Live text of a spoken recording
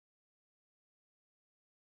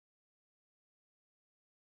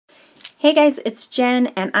Hey guys, it's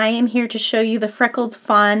Jen and I am here to show you the Freckled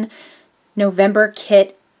Fawn November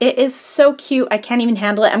kit. It is so cute, I can't even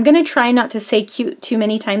handle it. I'm going to try not to say cute too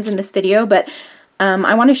many times in this video, but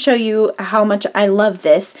I want to show you how much I love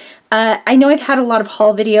this. I know I've had a lot of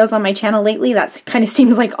haul videos on my channel lately. That kind of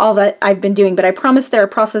seems like all that I've been doing, but I promise there are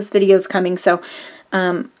process videos coming, so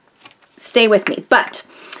stay with me. But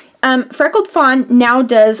Freckled Fawn now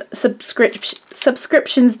does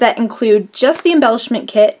subscriptions that include just the embellishment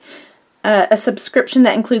kit, a subscription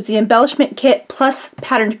that includes the embellishment kit plus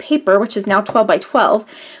patterned paper, which is now 12 by 12,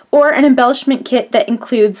 or an embellishment kit that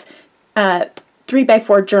includes 3x4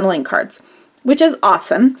 journaling cards, which is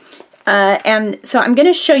awesome. And so I'm going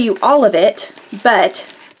to show you all of it,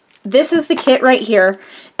 but this is the kit right here,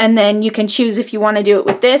 and then you can choose if you want to do it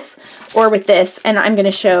with this or with this, and I'm going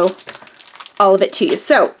to show all of it to you.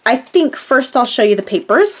 So I think first I'll show you the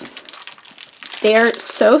papers. They're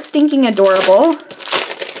so stinking adorable.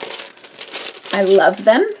 I love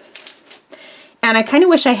them. And I kind of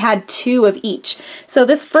wish I had two of each. So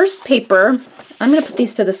this first paper, I'm going to put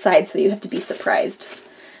these to the side so you have to be surprised.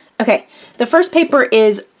 Okay, the first paper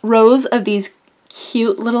is rows of these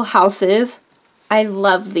cute little houses. I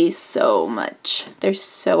love these so much. They're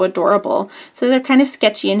so adorable. So they're kind of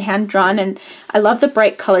sketchy and hand-drawn, and I love the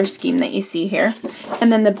bright color scheme that you see here. And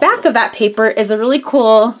then the back of that paper is a really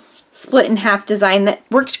cool split-in-half design that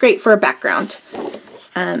works great for a background.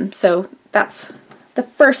 So that's the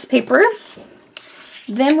first paper.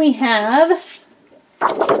 Then we have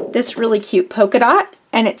this really cute polka dot,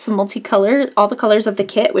 and it's a multicolor, all the colors of the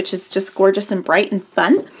kit, which is just gorgeous and bright and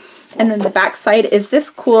fun. And then the back side is this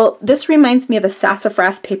cool, this reminds me of a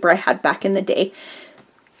sassafras paper I had back in the day.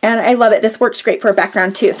 And I love it. This works great for a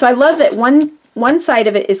background too. So I love that one side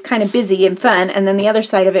of it is kind of busy and fun, and then the other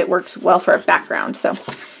side of it works well for a background. So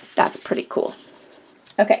that's pretty cool.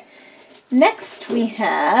 Okay, next we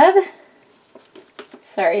have,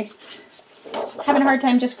 sorry, having a hard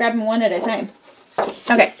time just grabbing one at a time.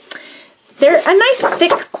 Okay, they're a nice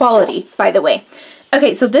thick quality, by the way.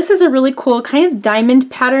 Okay, so this is a really cool kind of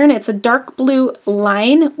diamond pattern. It's a dark blue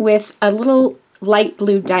line with a little light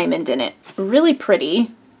blue diamond in it. Really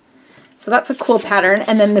pretty. So that's a cool pattern.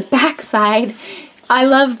 And then the back side, I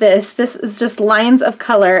love this. This is just lines of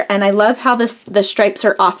color, and I love how the stripes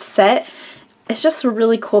are offset. It's just a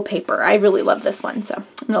really cool paper. I really love this one, so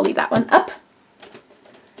I'm gonna leave that one up.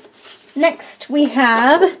 Next we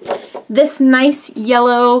have this nice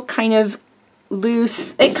yellow kind of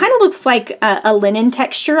loose, it kind of looks like a linen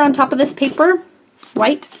texture on top of this paper,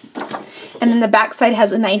 white. And then the back side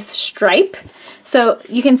has a nice stripe. So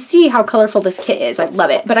you can see how colorful this kit is. I love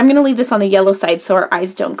it. But I'm going to leave this on the yellow side so our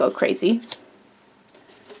eyes don't go crazy.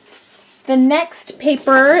 The next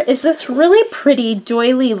paper is this really pretty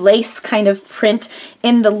doily lace kind of print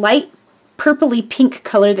in the light purpley pink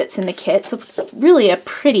color that's in the kit. So it's really a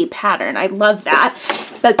pretty pattern. I love that.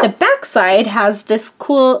 But the back side has this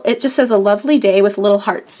cool, it just says a lovely day with little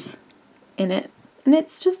hearts in it. And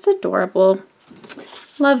it's just adorable.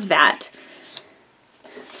 Love that.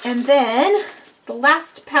 And then the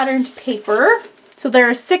last patterned paper. So there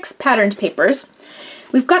are 6 patterned papers.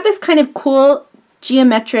 We've got this kind of cool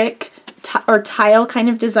geometric or tile kind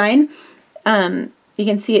of design. You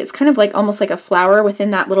can see it's kind of like almost like a flower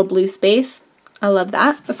within that little blue space. I love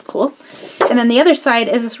that. That's cool. And then the other side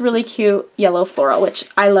is this really cute yellow floral, which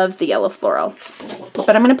I love the yellow floral.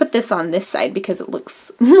 But I'm going to put this on this side because it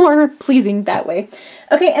looks more pleasing that way.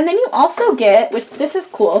 Okay, and then you also get, which this is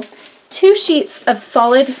cool, 2 sheets of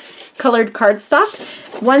solid colored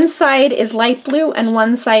cardstock. One side is light blue and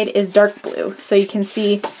one side is dark blue. So you can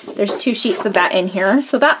see there's 2 sheets of that in here.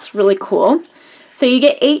 So that's really cool. So you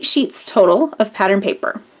get 8 sheets total of pattern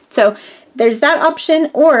paper. So there's that option,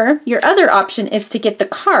 or your other option is to get the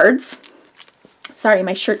cards. Sorry,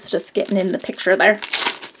 my shirt's just getting in the picture there.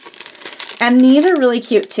 And these are really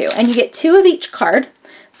cute too. And you get 2 of each card.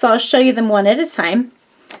 So I'll show you them one at a time.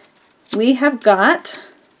 We have got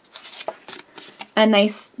a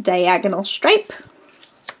nice diagonal stripe.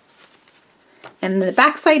 And the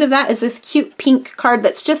back side of that is this cute pink card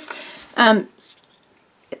that's just,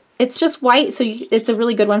 it's just white, so it's a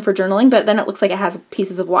really good one for journaling, but then it looks like it has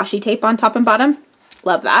pieces of washi tape on top and bottom.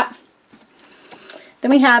 Love that.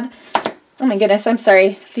 Then we have, oh my goodness, I'm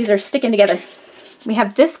sorry, these are sticking together. We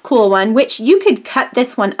have this cool one, which you could cut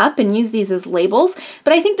this one up and use these as labels,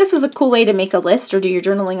 but I think this is a cool way to make a list or do your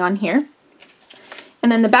journaling on here.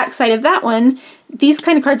 And then the back side of that one, these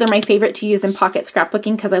kind of cards are my favorite to use in pocket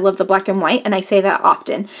scrapbooking because I love the black and white, and I say that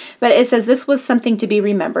often. But it says this was something to be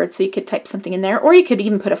remembered, so you could type something in there, or you could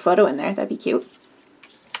even put a photo in there. That'd be cute.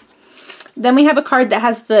 Then we have a card that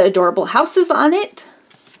has the adorable houses on it.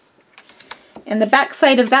 And the back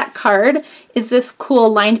side of that card is this cool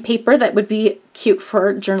lined paper that would be cute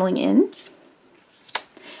for journaling in.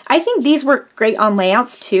 I think these work great on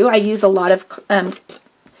layouts too. I use a lot of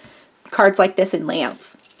cards like this in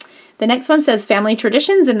layouts. The next one says Family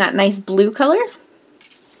Traditions in that nice blue color.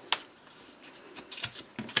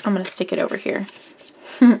 I'm going to stick it over here.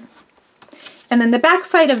 And then the back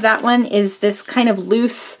side of that one is this kind of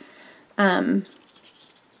loose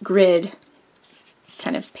grid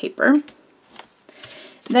kind of paper.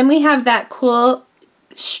 Then we have that cool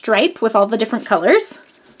stripe with all the different colors.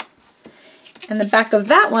 And the back of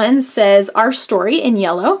that one says Our Story in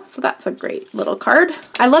yellow. So that's a great little card.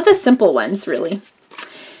 I love the simple ones, really.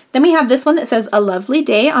 Then we have this one that says A Lovely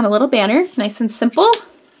Day on a little banner. Nice and simple.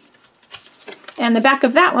 And the back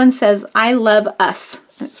of that one says I Love Us.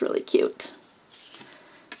 It's really cute.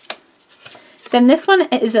 Then this one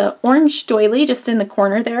is an orange doily just in the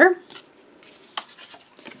corner there.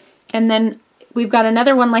 And then we've got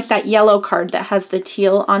another one like that yellow card that has the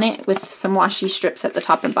teal on it with some washi strips at the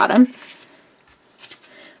top and bottom.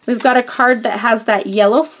 We've got a card that has that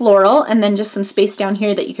yellow floral and then just some space down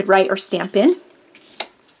here that you could write or stamp in.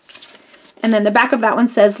 And then the back of that one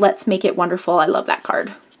says, Let's Make It Wonderful. I love that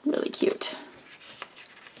card. Really cute.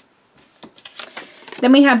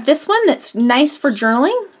 Then we have this one that's nice for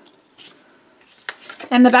journaling.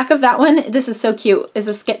 And the back of that one, this is so cute, is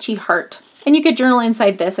a sketchy heart. And you could journal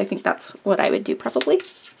inside this. I think that's what I would do probably.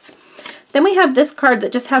 Then we have this card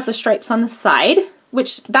that just has the stripes on the side,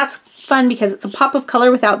 which that's fun because it's a pop of color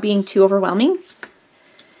without being too overwhelming.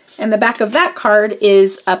 And the back of that card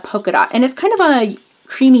is a polka dot, and it's kind of on a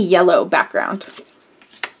creamy yellow background.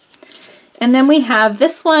 And then we have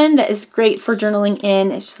this one that is great for journaling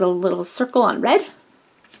in. It's just a little circle on red.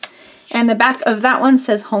 And the back of that one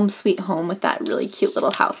says Home Sweet Home with that really cute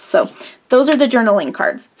little house. So those are the journaling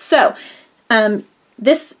cards. So none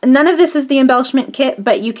of this is the embellishment kit,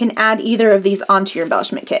 but you can add either of these onto your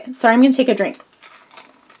embellishment kit. Sorry, I'm going to take a drink.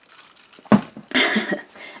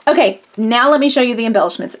 Okay, now let me show you the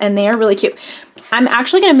embellishments, and they are really cute. I'm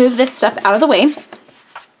actually going to move this stuff out of the way.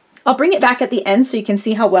 I'll bring it back at the end so you can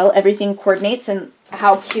see how well everything coordinates and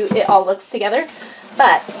how cute it all looks together.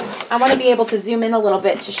 But I want to be able to zoom in a little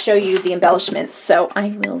bit to show you the embellishments. So I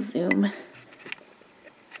will zoom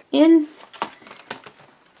in.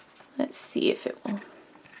 Let's see if it will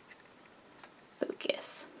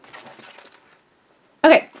focus.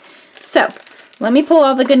 Okay, so let me pull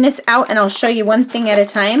all the goodness out and I'll show you one thing at a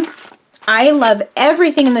time. I love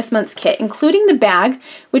everything in this month's kit, including the bag,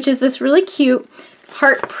 which is this really cute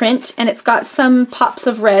heart print, and it's got some pops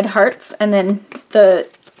of red hearts and then the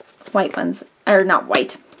white ones, or not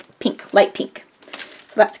white, pink, light pink.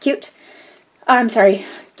 So that's cute. I'm sorry,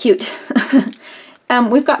 cute.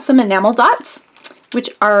 We've got some enamel dots, which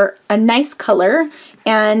are a nice color,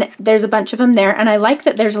 and there's a bunch of them there, and I like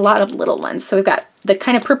that there's a lot of little ones. So we've got the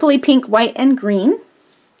kind of purpley pink, white, and green.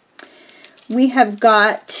 We have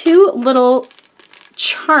got two little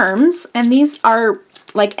charms, and these are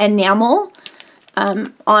like enamel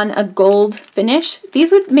on a gold finish.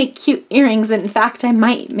 These would make cute earrings. In fact, I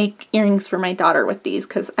might make earrings for my daughter with these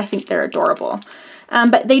because I think they're adorable.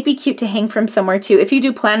 But they'd be cute to hang from somewhere too. If you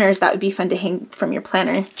do planners, that would be fun to hang from your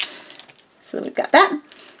planner. So we've got that.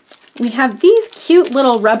 We have these cute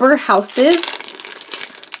little rubber houses,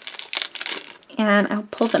 and I'll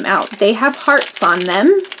pull them out. They have hearts on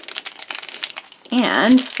them.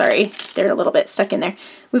 And, sorry, they're a little bit stuck in there.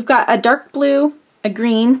 We've got a dark blue, a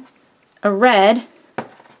green, a red,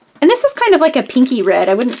 and this is kind of like a pinky red.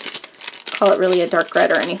 I wouldn't call it really a dark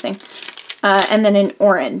red or anything. And then an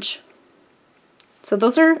orange. So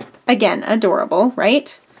those are, again, adorable,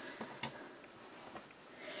 right?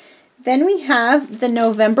 Then we have the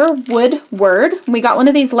November Wood Word. We got one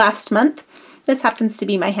of these last month. This happens to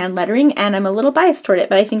be my hand lettering, and I'm a little biased toward it,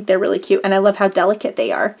 but I think they're really cute, and I love how delicate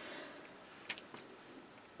they are.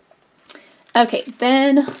 Okay,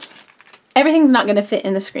 then everything's not going to fit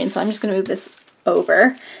in the screen, so I'm just going to move this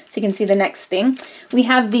over so you can see the next thing. We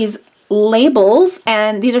have these labels,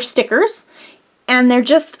 and these are stickers, and they're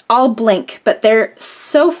just all blank, but they're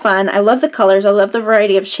so fun. I love the colors, I love the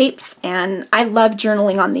variety of shapes, and I love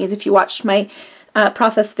journaling on these. If you watched my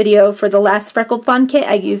process video for the last Freckled Fawn kit,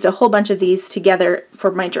 I used a whole bunch of these together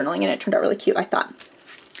for my journaling, and it turned out really cute, I thought.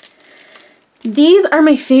 These are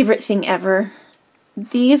my favorite thing ever.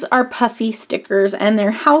 These are puffy stickers, and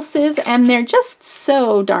they're houses, and they're just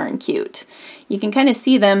so darn cute. You can kind of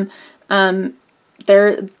see them.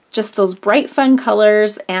 They're just those bright, fun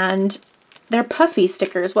colors, and they're puffy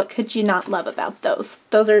stickers. What could you not love about those?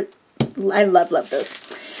 Those are, I love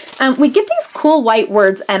those. We get these cool white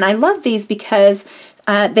words, and I love these because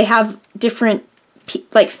they have different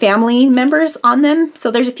like family members on them.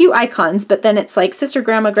 So there's a few icons, but then it's like sister,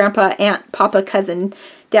 grandma, grandpa, aunt, papa, cousin,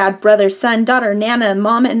 dad, brother, son, daughter, nana,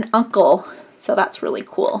 mom, and uncle. So that's really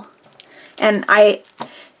cool. And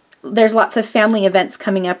there's lots of family events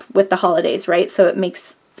coming up with the holidays, right? So it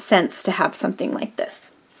makes sense to have something like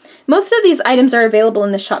this. Most of these items are available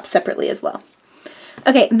in the shop separately as well.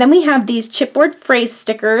 Okay, then we have these chipboard phrase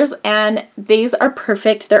stickers, and these are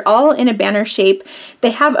perfect. They're all in a banner shape. They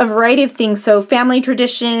have a variety of things, so family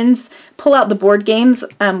traditions, pull out the board games.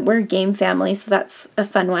 We're a game family, so that's a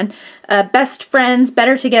fun one. Best friends,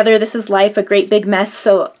 better together, this is life, a great big mess,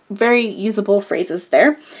 so very usable phrases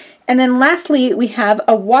there. And then lastly, we have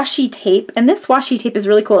a washi tape, and this washi tape is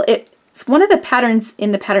really cool. It's one of the patterns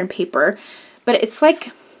in the pattern paper, but it's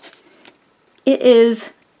like, it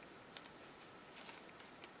is...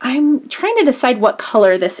 I'm trying to decide what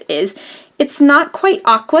color this is. It's not quite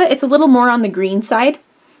aqua, it's a little more on the green side.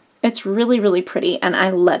 It's really, really pretty, and I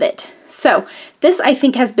love it. So this, I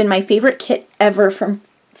think, has been my favorite kit ever from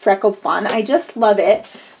Freckled Fawn. I just love it.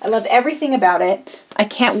 I love everything about it. I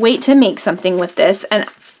can't wait to make something with this, and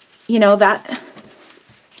you know,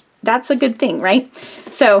 that's a good thing, right?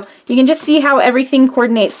 So you can just see how everything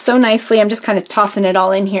coordinates so nicely. I'm just kind of tossing it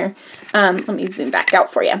all in here. Let me zoom back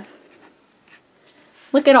out for you.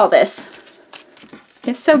 Look at all this.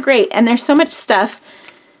 It's so great, and there's so much stuff.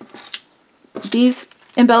 These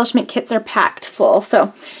embellishment kits are packed full.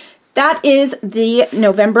 So that is the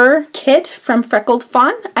November kit from Freckled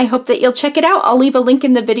Fawn. I hope that you'll check it out. I'll leave a link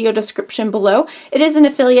in the video description below. It is an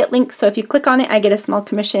affiliate link, so if you click on it, I get a small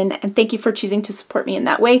commission, and thank you for choosing to support me in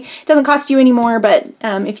that way. It doesn't cost you any more, but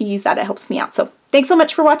if you use that, it helps me out. So thanks so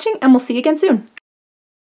much for watching, and we'll see you again soon.